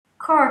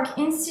Cork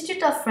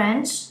Institute of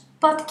French,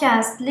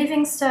 podcast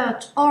Living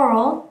Search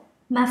Oral,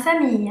 ma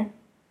famille.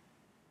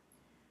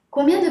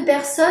 Combien de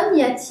personnes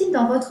y a-t-il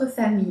dans votre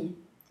famille?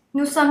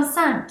 Nous sommes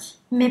 5,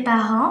 mes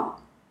parents,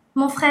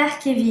 mon frère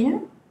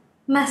Kevin,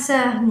 ma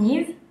sœur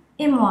Nive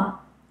et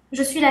moi.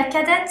 Je suis la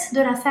cadette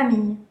de la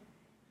famille.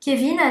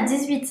 Kevin a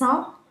 18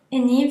 ans et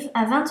Nive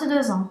a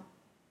 22 ans.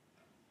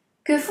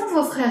 Que font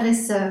vos frères et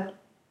sœurs?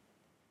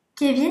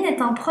 Kevin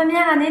est en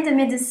première année de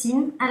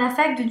médecine à la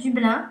fac de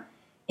Dublin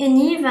et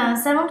Nive a un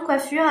salon de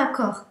coiffure à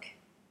Cork.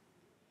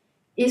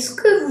 Est-ce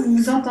que vous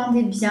vous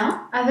entendez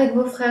bien avec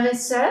vos frères et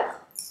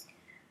sœurs?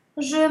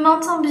 Je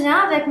m'entends bien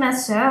avec ma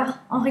sœur,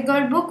 on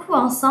rigole beaucoup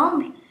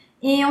ensemble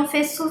et on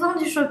fait souvent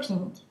du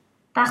shopping.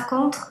 Par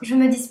contre, je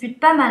me dispute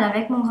pas mal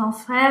avec mon grand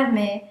frère,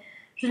 mais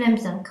je l'aime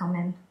bien quand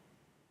même.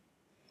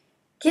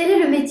 Quel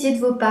est le métier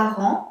de vos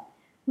parents?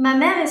 Ma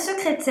mère est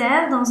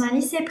secrétaire dans un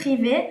lycée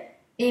privé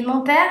et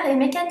mon père est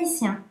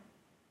mécanicien.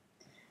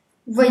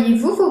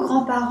 Voyez-vous vos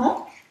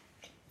grands-parents?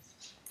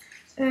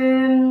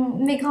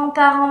 Mes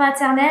grands-parents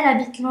maternels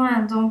habitent loin,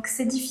 donc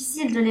c'est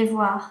difficile de les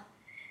voir.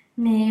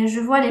 Mais je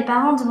vois les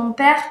parents de mon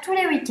père tous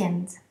les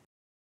week-ends.